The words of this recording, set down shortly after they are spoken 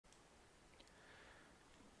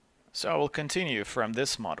So I will continue from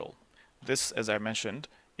this model. This, as I mentioned,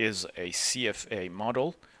 is a CFA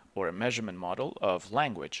model or a measurement model of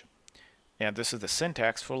language. And this is the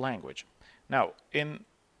syntax for language. Now, in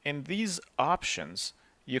these options,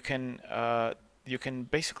 you can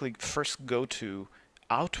basically first go to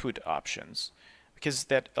output options because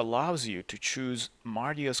that allows you to choose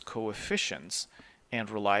Mardia's coefficients and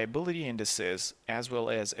reliability indices as well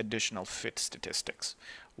as additional fit statistics.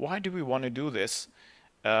 Why do we want to do this?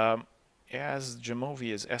 As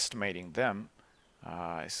Jamovi is estimating them,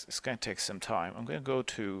 it's going to take some time. I'm going to go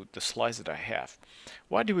to the slides that I have.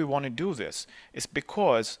 Why do we want to do this? It's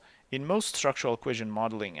because in most structural equation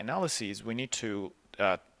modeling analyses, we need to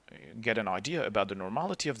get an idea about the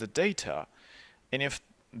normality of the data, and if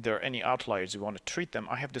there are any outliers, you want to treat them.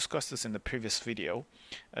 I have discussed this in the previous video,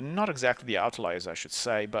 not exactly the outliers, I should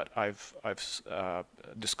say, but I've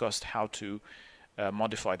discussed how to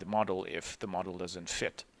modify the model if the model doesn't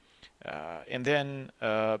fit. And then,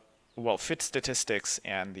 well, fit statistics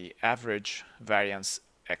and the average variance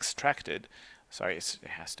extracted, sorry, it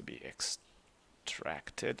has to be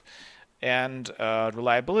extracted, and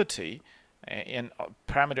reliability in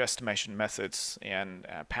parameter estimation methods and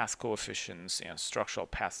path coefficients and structural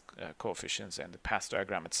path coefficients and the path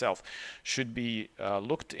diagram itself should be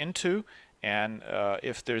looked into, and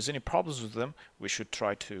if there's any problems with them, we should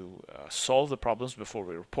try to solve the problems before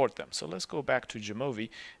we report them. So let's go back to Jamovi.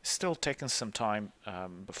 It's still taking some time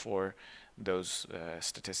before those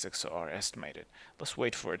statistics are estimated. Let's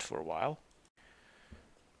wait for it for a while.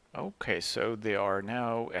 Okay, so they are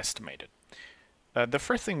now estimated. The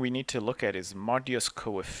first thing we need to look at is Mardia's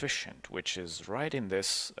coefficient, which is right in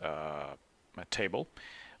this table.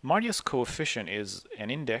 Mardia's coefficient is an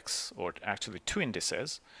index, or actually two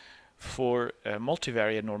indices, for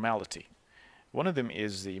multivariate normality. One of them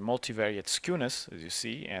is the multivariate skewness, as you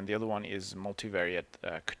see, and the other one is multivariate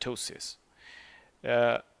kurtosis.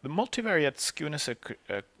 The multivariate skewness and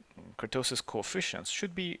kurtosis coefficients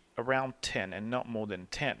should be around 10 and not more than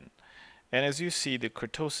 10. And as you see, the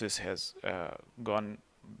kurtosis has gone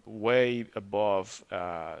way above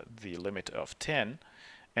the limit of 10,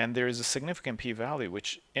 and there is a significant p-value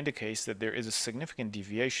which indicates that there is a significant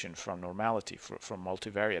deviation from normality, from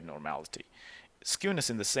multivariate normality. Skewness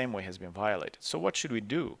in the same way has been violated. So what should we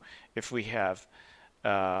do if we have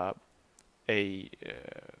kind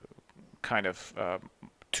of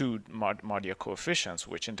two Mardia coefficients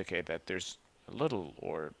which indicate that there's little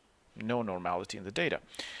or no normality in the data?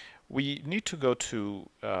 We need to go to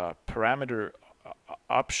parameter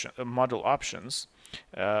model options.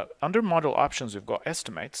 Under model options, we've got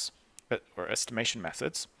estimates or estimation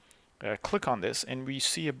methods. Click on this and we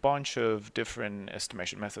see a bunch of different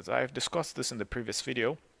estimation methods. I've discussed this in the previous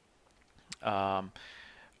video.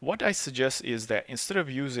 What I suggest is that instead of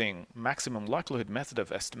using maximum likelihood method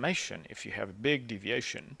of estimation, if you have a big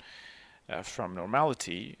deviation from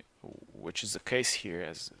normality, which is the case here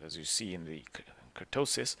as you see in the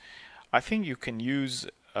kurtosis, I think you can use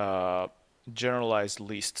generalized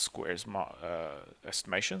least squares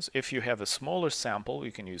estimations. If you have a smaller sample,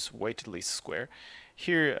 you can use weighted least square.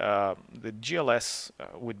 Here, the GLS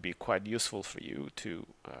would be quite useful for you to,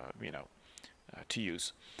 to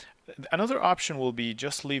use. Another option will be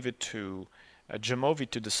just leave it to Jamovi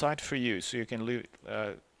to decide for you, so you can leave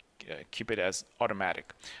keep it as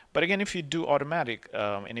automatic. But again, if you do automatic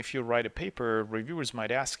and if you write a paper, reviewers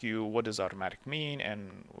might ask you what does automatic mean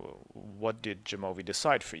and what did Jamovi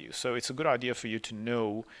decide for you. So it's a good idea for you to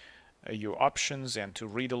know your options and to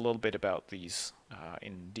read a little bit about these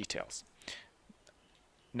in details.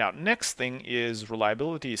 Now, next thing is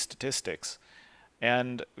reliability statistics,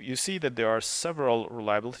 and you see that there are several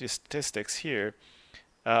reliability statistics here.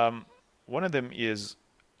 One of them is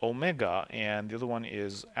omega and the other one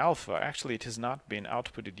is alpha. Actually, it has not been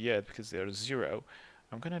outputted yet because they're 0.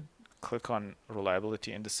 I'm going to click on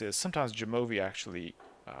reliability indices. Sometimes Jamovi actually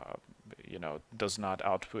does not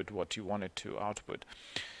output what you want it to output.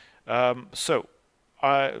 So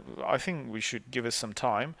I think we should give it some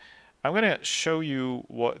time. I'm going to show you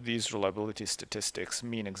what these reliability statistics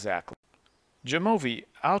mean exactly. Jamovi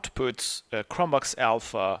outputs Cronbach's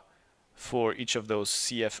alpha for each of those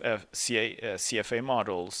CFA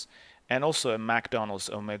models, and also a McDonald's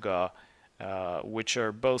omega, which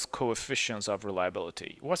are both coefficients of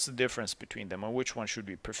reliability. What's the difference between them, or which one should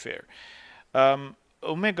we prefer?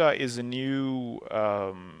 Omega is a new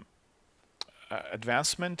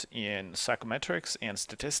advancement in psychometrics and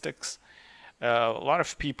statistics. A lot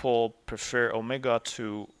of people prefer omega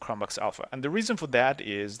to Cronbach's alpha, and the reason for that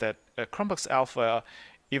is that Cronbach's alpha,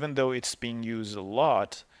 even though it's being used a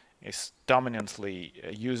lot, is dominantly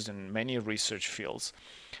used in many research fields,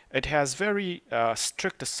 it has very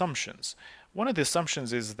strict assumptions. One of the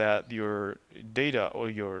assumptions is that your data or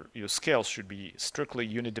your scale should be strictly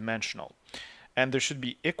unidimensional, and there should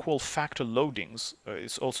be equal factor loadings.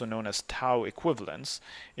 It's also known as tau equivalence.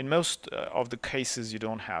 In most of the cases, you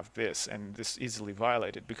don't have this, and this is easily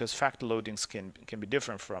violated because factor loadings can be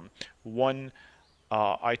different from one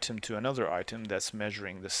item to another item that's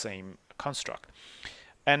measuring the same construct.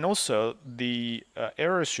 And also, the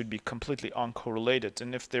errors should be completely uncorrelated,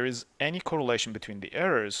 and if there is any correlation between the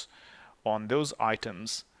errors on those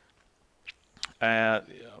items, one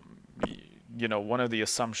of the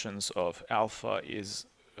assumptions of alpha is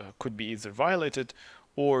could be either violated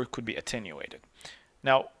or could be attenuated.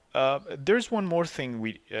 Now, there's one more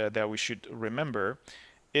thing that we should remember.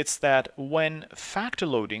 It's that when factor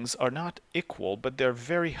loadings are not equal, but they're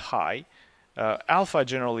very high, alpha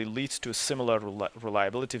generally leads to a similar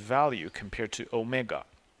reliability value compared to omega.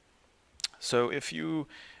 So if you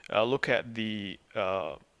look at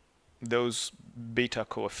those beta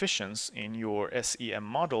coefficients in your SEM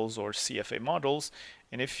models or CFA models,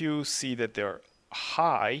 and if you see that they're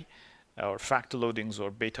high, or factor loadings or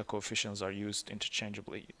beta coefficients are used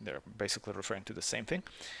interchangeably, they're basically referring to the same thing,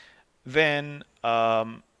 then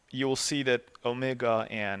you will see that omega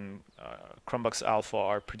and Crumbach's alpha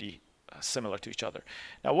are pretty similar to each other.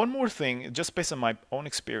 Now, one more thing, just based on my own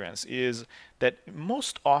experience, is that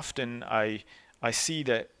most often I see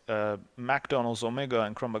that McDonald's omega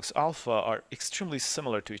and Crumbach's alpha are extremely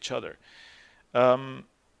similar to each other. So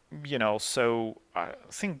I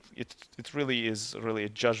think it really is a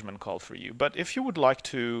judgment call for you. But if you would like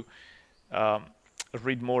to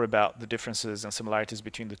read more about the differences and similarities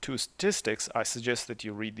between the two statistics, I suggest that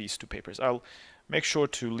you read these two papers. I'll make sure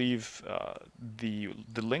to leave the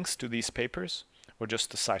links to these papers, or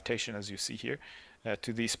just the citation as you see here,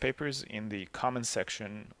 to these papers in the comment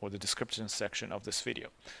section or the description section of this video.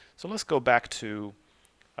 So let's go back to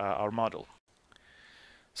our model.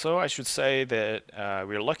 So I should say that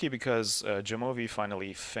we're lucky because Jamovi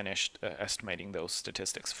finally finished estimating those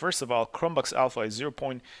statistics. First of all, Crumbach's alpha is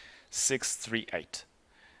 0.638.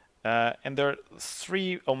 And there are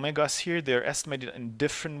 3 omegas here. They're estimated in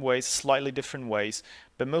different ways, slightly different ways,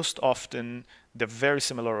 but most often they're very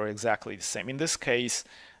similar or exactly the same. In this case,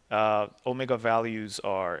 omega values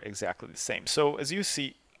are exactly the same. So as you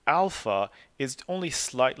see, alpha is only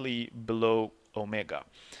slightly below omega.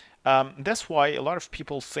 That's why a lot of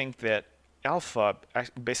people think that alpha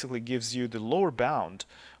basically gives you the lower bound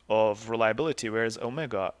of reliability, whereas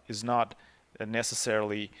omega is not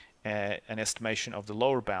necessarily an estimation of the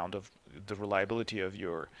lower bound of the reliability of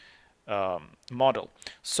your model.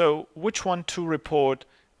 So which one to report?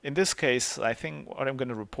 In this case, I think what I'm going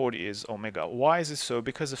to report is omega. Why is it so?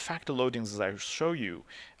 Because the factor loadings, as I show you,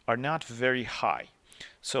 are not very high.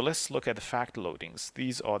 So let's look at the factor loadings.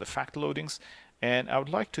 These are the factor loadings, and I would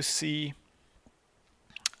like to see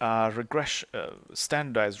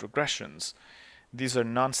standardized regressions. These are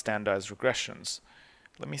non-standardized regressions.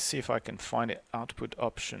 Let me see if I can find it. Output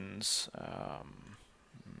options.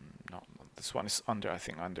 No, this one is under, I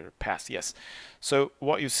think, under path. Yes. So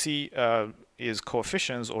what you see is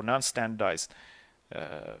coefficients or non-standardized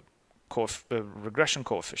regression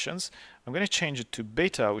coefficients. I'm going to change it to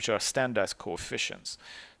beta, which are standardized coefficients.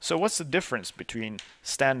 So what's the difference between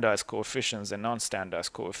standardized coefficients and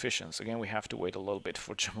non-standardized coefficients? Again, we have to wait a little bit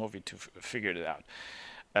for Jamovi to figure it out.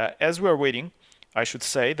 As we're waiting, I should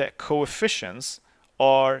say that coefficients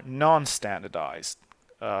are non-standardized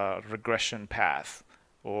regression path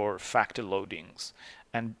or factor loadings,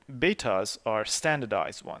 and betas are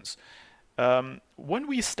standardized ones. When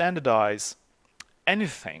we standardize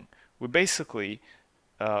anything, we basically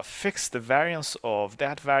fix the variance of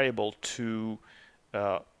that variable to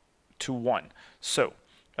 1. So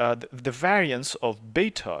the variance of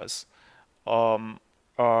betas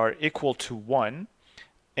are equal to 1,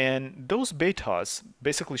 and those betas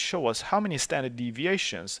basically show us how many standard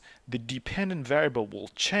deviations the dependent variable will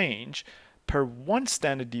change per 1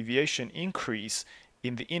 standard deviation increase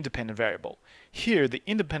in the independent variable. Here, the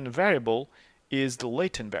independent variable is the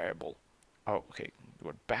latent variable. Oh, okay,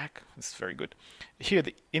 we're back. This is very good. Here,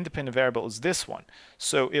 the independent variable is this one.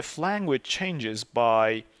 So if language changes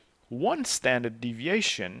by 1 standard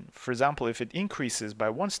deviation, for example, if it increases by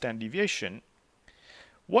 1 standard deviation,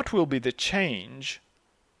 what will be the change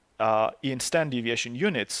in standard deviation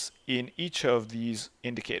units in each of these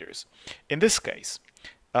indicators? In this case,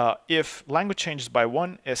 if language changes by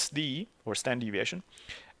 1 SD, or standard deviation,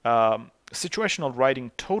 situational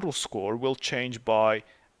writing total score will change by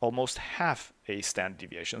almost half a standard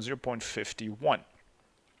deviation, 0.51.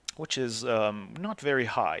 which is not very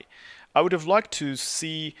high. I would have liked to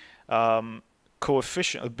see beta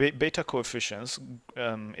coefficients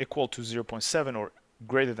equal to 0.7 or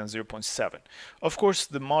greater than 0.7. Of course,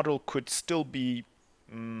 the model could still be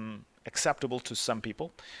acceptable to some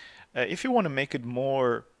people. If you want to make it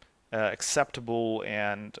more acceptable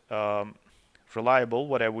and reliable,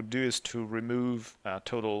 what I would do is to remove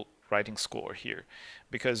total writing score here,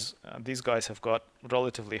 because these guys have got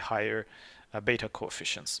relatively higher beta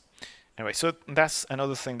coefficients. Anyway, so that's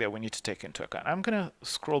another thing that we need to take into account. I'm going to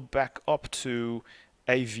scroll back up to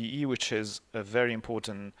AVE, which is a very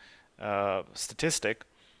important statistic,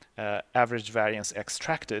 average variance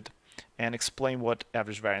extracted, and explain what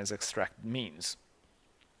average variance extracted means.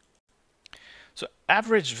 So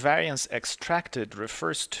average variance extracted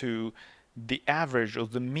refers to the average or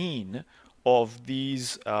the mean of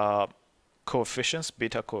these coefficients,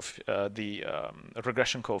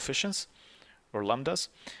 regression coefficients or lambdas,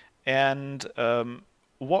 and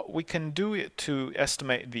what we can do to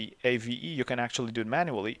estimate the AVE, you can actually do it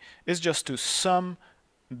manually, is just to sum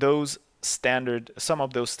of those standard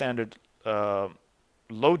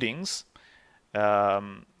loadings,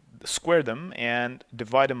 square them, and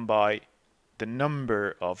divide them by the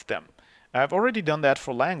number of them. I've already done that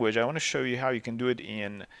for language. I want to show you how you can do it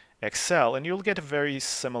in Excel, and you'll get a very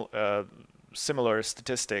similar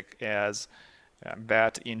statistic as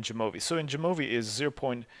that in Jamovi. So in Jamovi is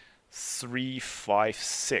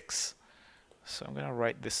 0.356. So I'm going to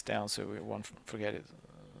write this down so we won't forget it.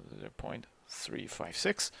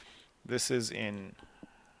 0.356. This is in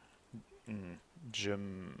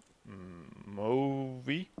Jamovi.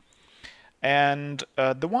 And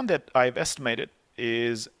the one that I've estimated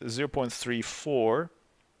is 0.34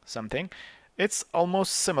 something. It's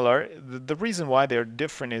almost similar. The reason why they're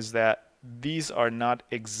different is that these are not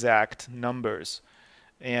exact numbers,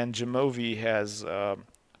 and Jamovi has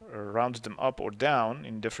rounded them up or down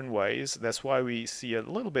in different ways. That's why we see a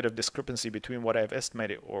little bit of discrepancy between what I've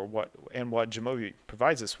estimated what Jamovi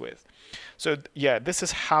provides us with. So yeah, this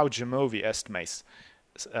is how Jamovi estimates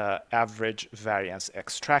average variance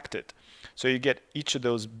extracted. So you get each of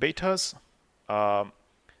those betas,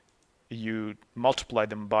 you multiply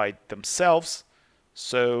them by themselves,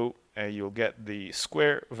 so you'll get the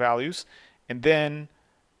square values, and then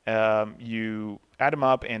you add them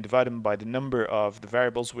up and divide them by the number of the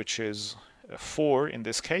variables, which is 4 in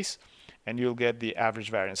this case, and you'll get the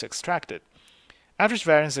average variance extracted. Average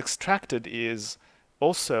variance extracted is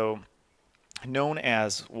also known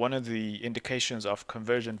as one of the indications of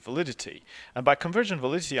convergent validity. And by convergent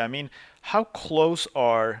validity, I mean how close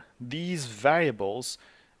are these variables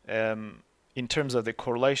in terms of the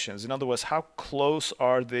correlations. In other words, how close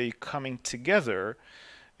are they coming together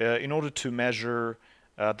in order to measure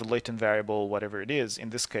the latent variable, whatever it is.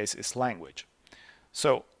 In this case, is language.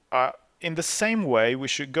 So in the same way, we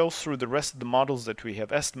should go through the rest of the models that we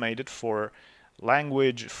have estimated for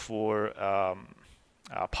language, for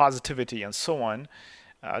positivity, and so on,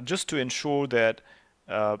 just to ensure that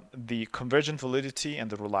the convergent validity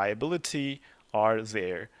and the reliability are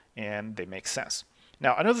there and they make sense.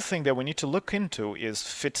 Now, another thing that we need to look into is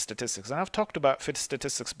fit statistics. And I've talked about fit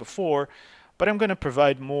statistics before, but I'm going to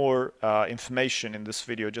provide more information in this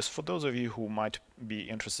video just for those of you who might be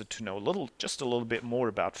interested to know just a little bit more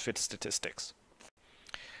about fit statistics.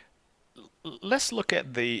 Let's look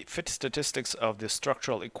at the fit statistics of the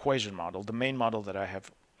structural equation model, the main model that I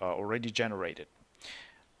have already generated.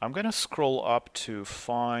 I'm going to scroll up to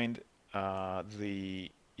find the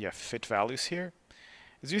fit values here.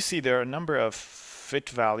 As you see, there are a number of fit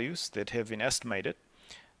values that have been estimated.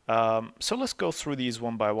 So let's go through these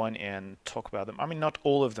one by one and talk about them. I mean, not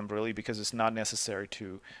all of them really, because it's not necessary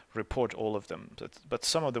to report all of them, but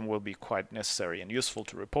some of them will be quite necessary and useful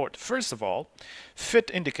to report. First of all,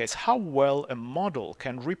 fit indicates how well a model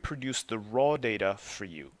can reproduce the raw data for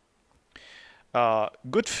you.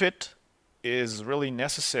 Good fit is really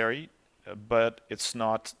necessary, but it's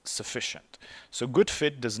not sufficient. So good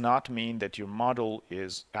fit does not mean that your model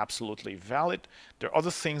is absolutely valid. There are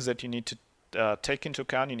other things that you need to take into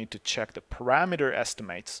account. You need to check the parameter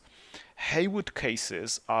estimates. Haywood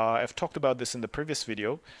cases, I've talked about this in the previous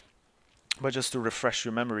video, but just to refresh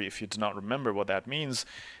your memory if you do not remember what that means,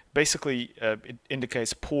 basically it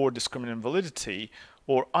indicates poor discriminant validity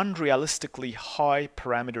or unrealistically high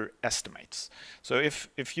parameter estimates. So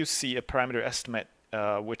if you see a parameter estimate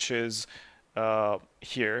which is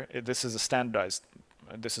here, this is a standardized,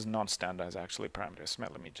 this is non-standardized actually parameter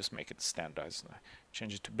estimate. Let me just make it standardized,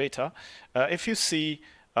 change it to beta. If you see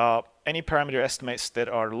any parameter estimates that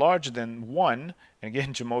are larger than 1, and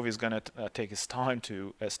again Jamovi is going to take his time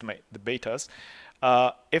to estimate the betas.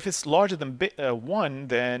 If it's larger than 1,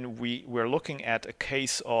 then we're looking at a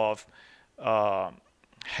case of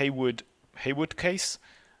Haywood case.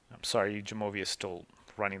 I'm sorry, Jamovi is still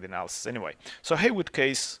running the analysis anyway. So Haywood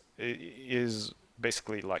case is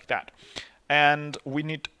basically like that, and we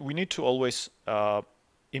need to always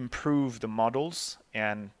improve the models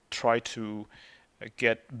and try to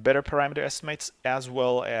get better parameter estimates as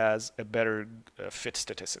well as a better fit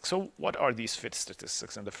statistics. So what are these fit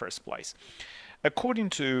statistics in the first place?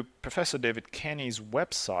 According to Professor David Kenny's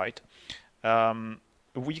website,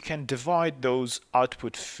 we can divide those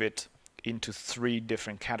output fit into 3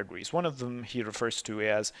 different categories. One of them he refers to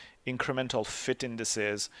as incremental fit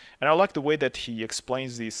indices, and I like the way that he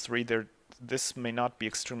explains these 3. This may not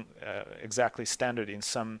be exactly standard in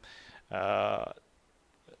some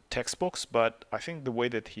textbooks, but I think the way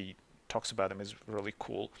that he talks about them is really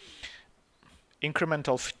cool.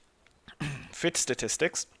 Incremental fit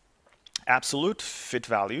statistics, absolute fit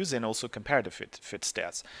values, and also comparative fit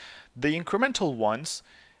stats. The incremental ones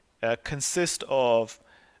consist of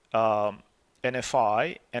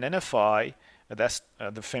NFI, and NFI, that's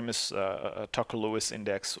the famous Tucker-Lewis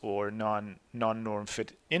index or non-norm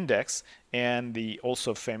fit index, and the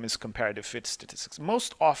also famous comparative fit statistics.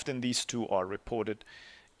 Most often these 2 are reported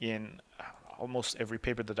in almost every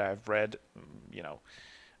paper that I've read. You know,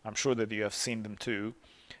 I'm sure that you have seen them too.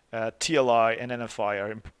 TLI and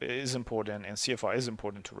NFI is important, and CFI is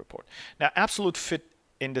important to report. Now, absolute fit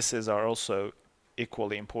indices are also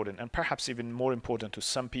equally important, and perhaps even more important to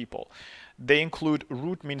some people. They include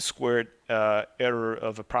root mean squared error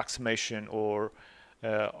of approximation, or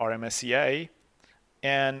RMSEA,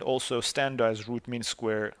 and also standardized root mean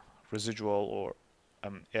square residual, or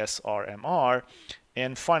SRMR,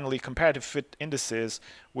 and finally comparative fit indices,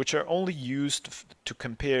 which are only used to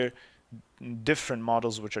compare different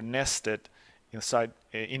models which are nested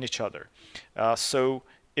in each other. So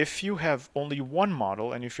if you have only one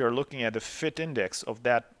model, and if you're looking at the fit index of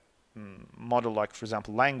that model, like for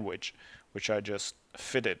example language, which I just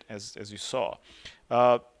fitted as you saw,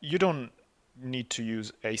 you don't need to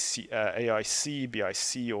use AIC,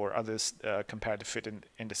 BIC, or other comparative fit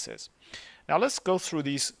indices. Now let's go through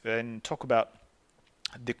these and talk about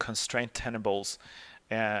the constraint tenables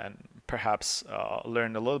and perhaps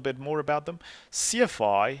learn a little bit more about them.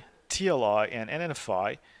 CFI, TLI, and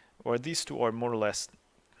NFI, or these 2 are more or less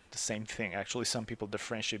the same thing. Actually, some people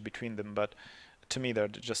differentiate between them, but to me they're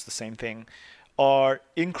just the same thing, are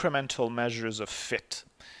incremental measures of fit.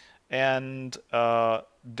 And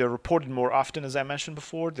they're reported more often, as I mentioned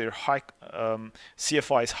before. They're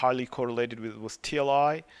CFI is highly correlated with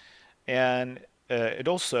TLI, and it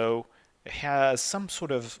also has some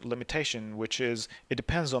sort of limitation, which is it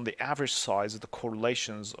depends on the average size of the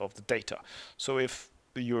correlations of the data. So if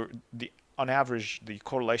on average the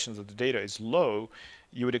correlations of the data is low,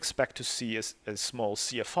 you would expect to see a small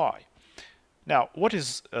CFI. Now, what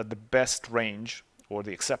is the best range or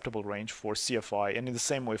the acceptable range for CFI, and in the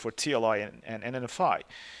same way for TLI and NFI?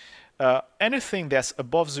 Anything that's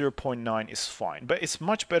above 0.9 is fine, but it's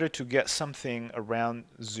much better to get something around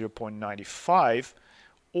 0.95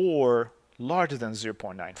 or larger than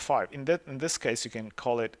 0.95. In this case, you can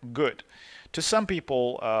call it good. To some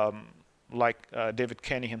people, like David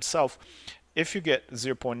Kenny himself, if you get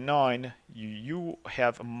 0.9, you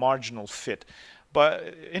have a marginal fit.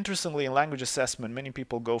 But interestingly, in language assessment, many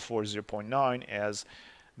people go for 0.9 as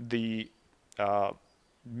the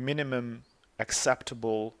minimum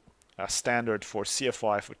acceptable standard for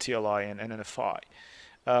CFI, for TLI, and NFI.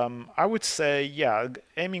 I would say, yeah,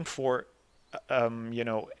 aiming for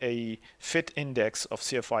a fit index of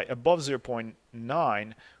CFI above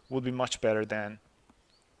 0.9 would be much better than,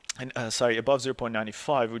 above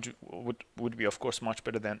 0.95 would be of course much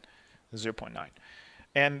better than 0.9.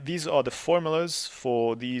 And these are the formulas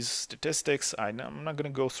for these statistics. I'm not going to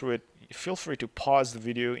go through it. Feel free to pause the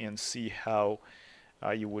video and see how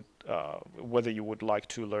you would, whether you would like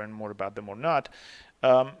to learn more about them or not.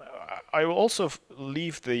 I will also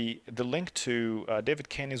leave the link to David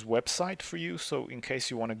Kenny's website for you, so in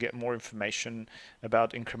case you want to get more information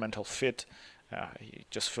about incremental fit,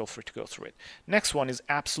 just feel free to go through it. Next one is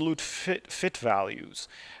absolute fit values.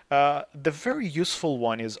 The very useful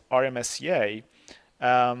one is RMSEA,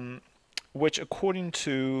 which according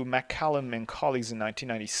to McCallum and colleagues in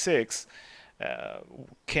 1996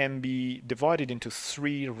 can be divided into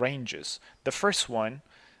 3 ranges. The first one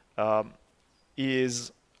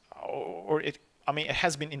is, it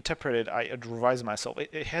has been interpreted, I revise myself,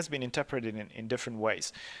 it has been interpreted in different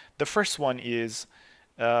ways. The first one is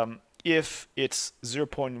If it's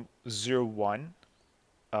 0.01,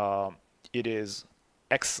 it is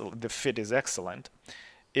excellent. The fit is excellent.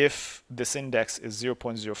 If this index is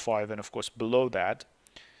 0.05, and of course below that,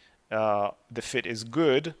 the fit is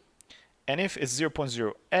good. And if it's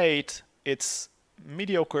 0.08, it's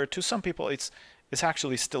mediocre. To some people, it's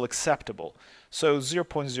actually still acceptable. So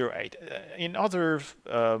 0.08. In other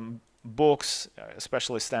books,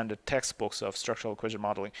 especially standard textbooks of structural equation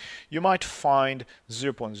modeling, you might find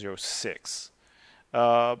 0.06.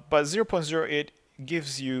 But 0.08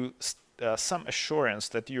 gives you some assurance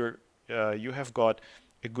that you have got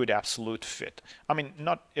a good absolute fit. I mean,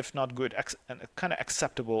 not if not good, a kind of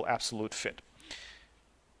acceptable absolute fit.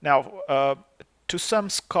 Now, to some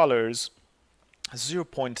scholars,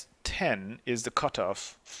 0.10 is the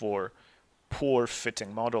cutoff for poor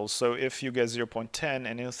fitting models. So if you get 0.10 and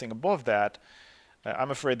anything above that,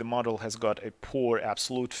 I'm afraid the model has got a poor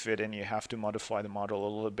absolute fit and you have to modify the model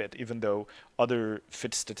a little bit, even though other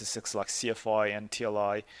fit statistics like CFI and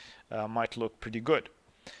TLI might look pretty good.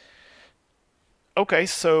 Okay,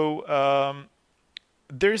 so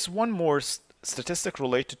there's one more statistic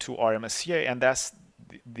related to RMSEA, and that's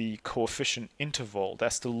the coefficient interval.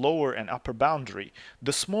 That's the lower and upper boundary.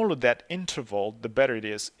 The smaller that interval, the better it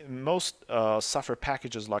is. Most software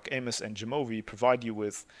packages like Amos and Jamovi provide you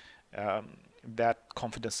with that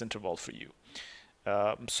confidence interval for you.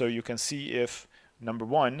 So you can see if, number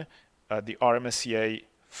one, the RMSEA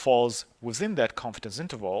falls within that confidence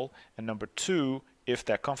interval, and number two, if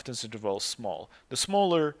that confidence interval is small. The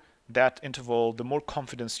smaller that interval, the more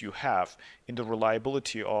confidence you have in the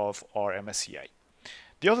reliability of RMSEA.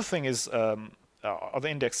 The other thing is, other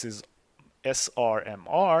index is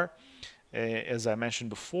SRMR. As I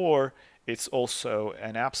mentioned before, it's also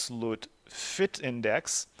an absolute fit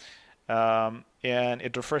index, and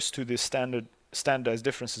it refers to the standardized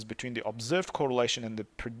differences between the observed correlation and the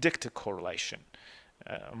predicted correlation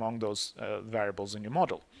among those variables in your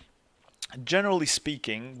model. Generally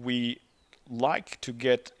speaking, we like to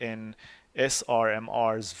get in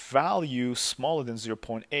SRMR's value smaller than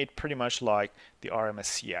 0.8, pretty much like the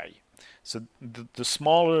RMSEA. So the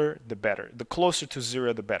smaller, the better. The closer to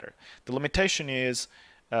 0, the better. The limitation is,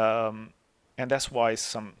 and that's why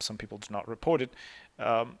some people do not report it,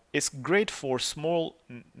 it's great for small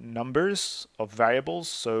numbers of variables,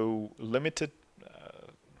 so limited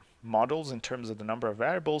models in terms of the number of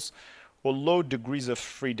variables, or low degrees of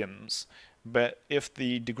freedoms. But if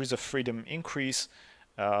the degrees of freedom increase,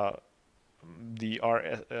 the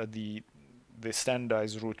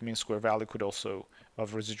standardized root mean square value could also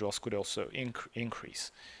of residuals could also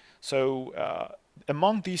increase. So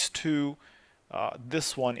among these two,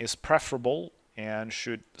 this one is preferable and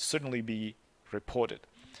should certainly be reported.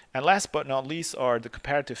 And last but not least are the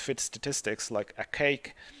comparative fit statistics like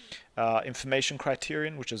archaic information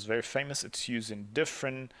criterion, which is very famous. It's used in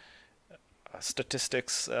different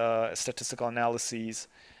statistics, statistical analyses.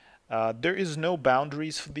 There is no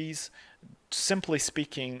boundaries for these. Simply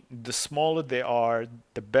speaking, the smaller they are,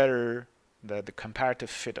 the better the comparative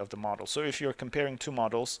fit of the model. So if you're comparing two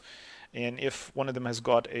models, and if one of them has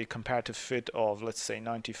got a comparative fit of, let's say,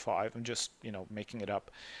 95, I'm just making it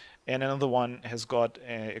up, and another one has got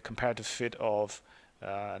a comparative fit of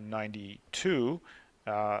 92,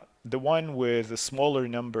 the one with a smaller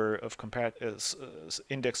number of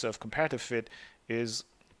index of comparative fit is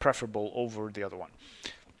preferable over the other one.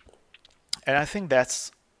 And I think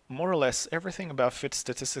that's more or less everything about fit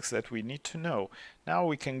statistics that we need to know. Now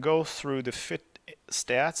we can go through the fit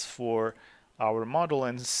stats for our model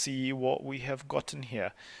and see what we have gotten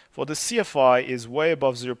here. For the CFI is way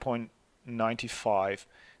above 0.95,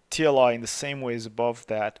 TLI in the same way is above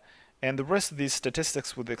that, and the rest of these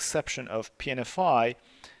statistics, with the exception of PNFI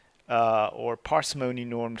or parsimony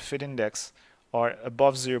normed fit index, are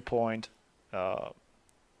above 0.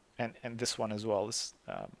 And this one as well is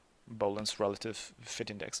Boland's relative fit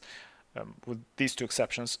index. With these two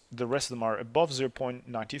exceptions, the rest of them are above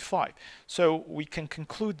 0.95. So we can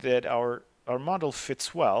conclude that our model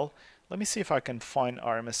fits well. Let me see if I can find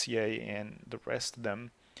RMSEA and the rest of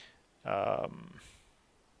them.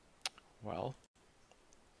 Well,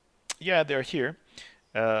 yeah, they're here.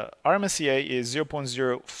 RMSEA is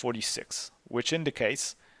 0.046, which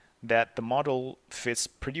indicates that the model fits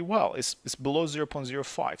pretty well. It's below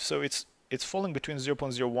 0.05, so it's falling between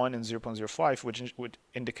 0.01 and 0.05, which would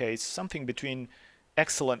indicate something between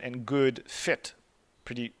excellent and good fit.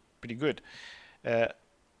 Pretty good.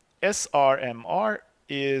 SRMR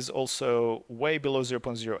is also way below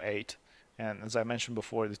 0.08, and as I mentioned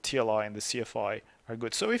before, the TLI and the CFI are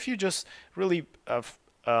good. So if you just really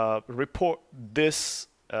report this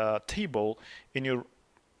table in your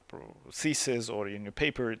thesis or in your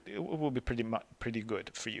paper, it will be pretty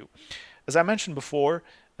good for you. As I mentioned before,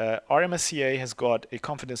 RMSEA has got a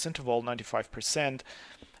confidence interval 95%.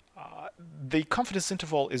 The confidence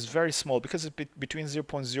interval is very small because it's between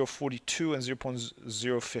 0.042 and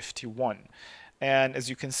 0.051. And as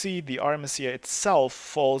you can see, the RMSEA itself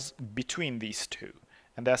falls between these two.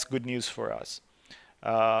 And that's good news for us,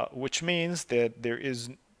 which means that there is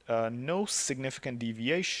no significant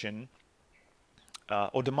deviation,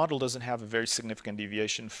 or the model doesn't have a very significant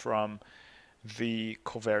deviation from the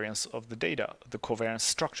covariance of the data, the covariance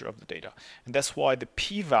structure of the data. And that's why the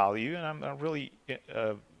p-value, and I'm really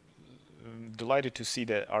delighted to see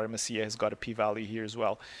that RMSEA has got a p-value here as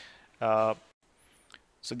well.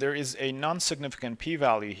 So there is a non-significant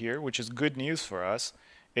p-value here, which is good news for us.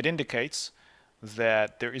 It indicates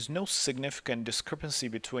that there is no significant discrepancy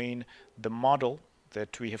between the model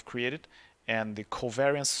that we have created and the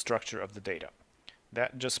covariance structure of the data.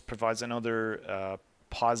 That just provides another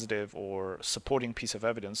positive or supporting piece of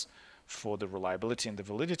evidence for the reliability and the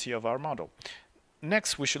validity of our model.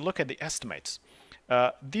 Next, we should look at the estimates.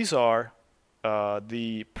 These are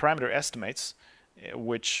the parameter estimates,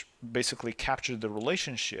 which basically capture the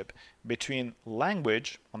relationship between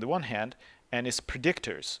language on the one hand and its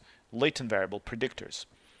predictors, latent variable predictors.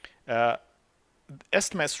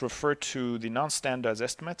 Estimates refer to the non-standardized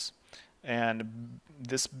estimates, and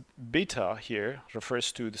this beta here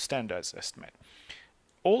refers to the standardized estimate.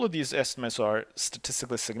 All of these estimates are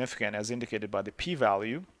statistically significant as indicated by the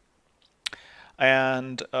p-value,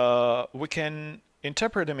 and we can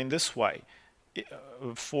interpret them in this way.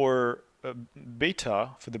 For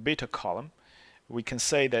the beta column, we can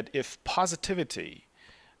say that if positivity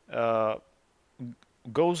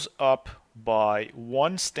goes up by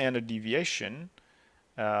 1 standard deviation,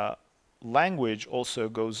 language also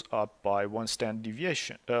goes up by 1 standard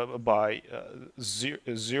deviation, by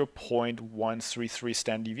 0.133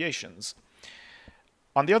 standard deviations.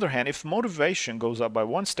 On the other hand, if motivation goes up by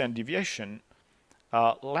 1 standard deviation,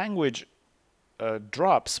 language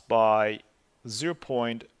drops by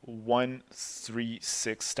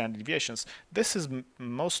 0.136 standard deviations. This is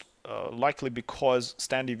most likely because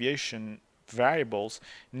standard deviation variables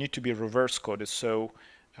need to be reverse coded, so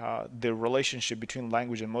the relationship between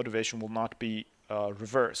language and motivation will not be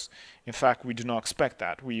reversed. In fact, we do not expect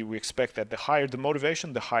that. We expect that the higher the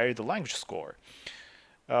motivation, the higher the language score.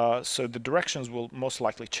 So the directions will most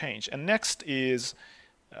likely change. And next is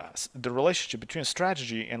the relationship between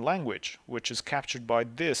strategy and language, which is captured by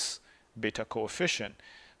this beta coefficient.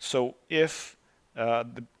 So if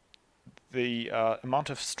the amount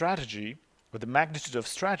of strategy, or the magnitude of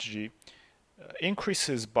strategy,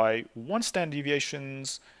 increases by 1 standard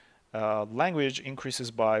deviations, language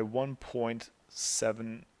increases by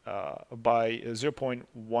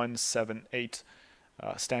 0.178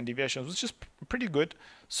 standard deviations, which is pretty good.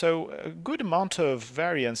 So a good amount of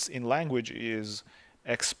variance in language is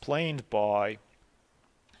explained by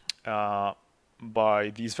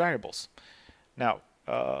these variables. Now,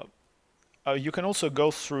 you can also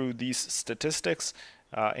go through these statistics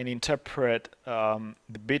and interpret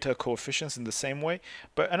the beta coefficients in the same way.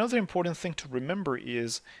 But another important thing to remember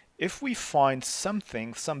is if we find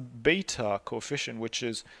something, some beta coefficient which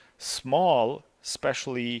is small,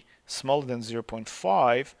 especially smaller than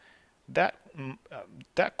 0.5, that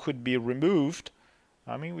could be removed.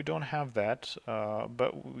 I mean, we don't have that,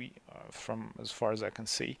 but we, from as far as I can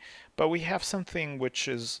see, but we have something which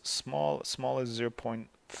is small as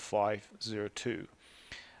 0.502.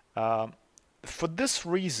 For this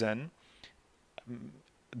reason,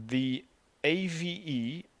 the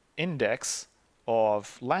AVE index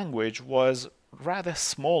of language was rather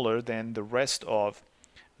smaller than the rest of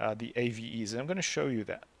the AVEs, and I'm going to show you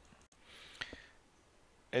that.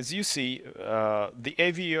 As you see, the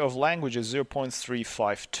AVE of language is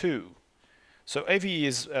 0.352. So AVE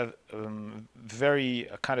is very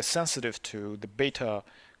kind of sensitive to the beta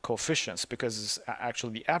coefficients because it's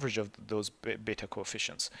actually the average of those beta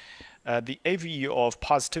coefficients. The AVE of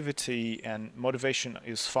positivity and motivation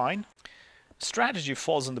is fine. Strategy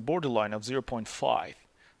falls on the borderline of 0.5.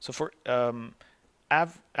 So for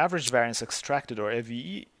average variance extracted, or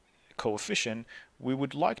AVE coefficient, we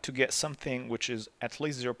would like to get something which is at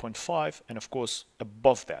least 0.5 and of course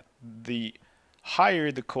above that. The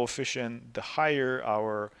higher the coefficient, the higher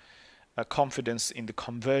our confidence in the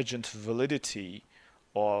convergent validity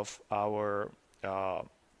of our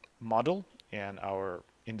model and our,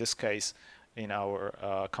 in this case, in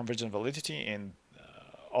our convergent validity in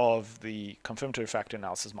of the confirmatory factor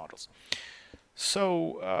analysis models.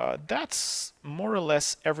 So that's more or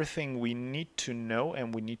less everything we need to know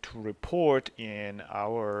and we need to report in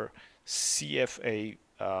our CFA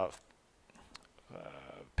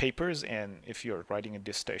papers, and if you're writing a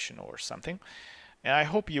dissertation or something. And I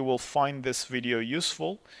hope you will find this video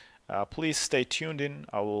useful. Please stay tuned in.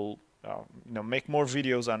 I will make more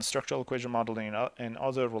videos on structural equation modeling and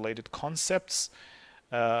other related concepts.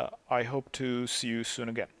 I hope to see you soon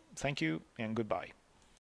again. Thank you and goodbye.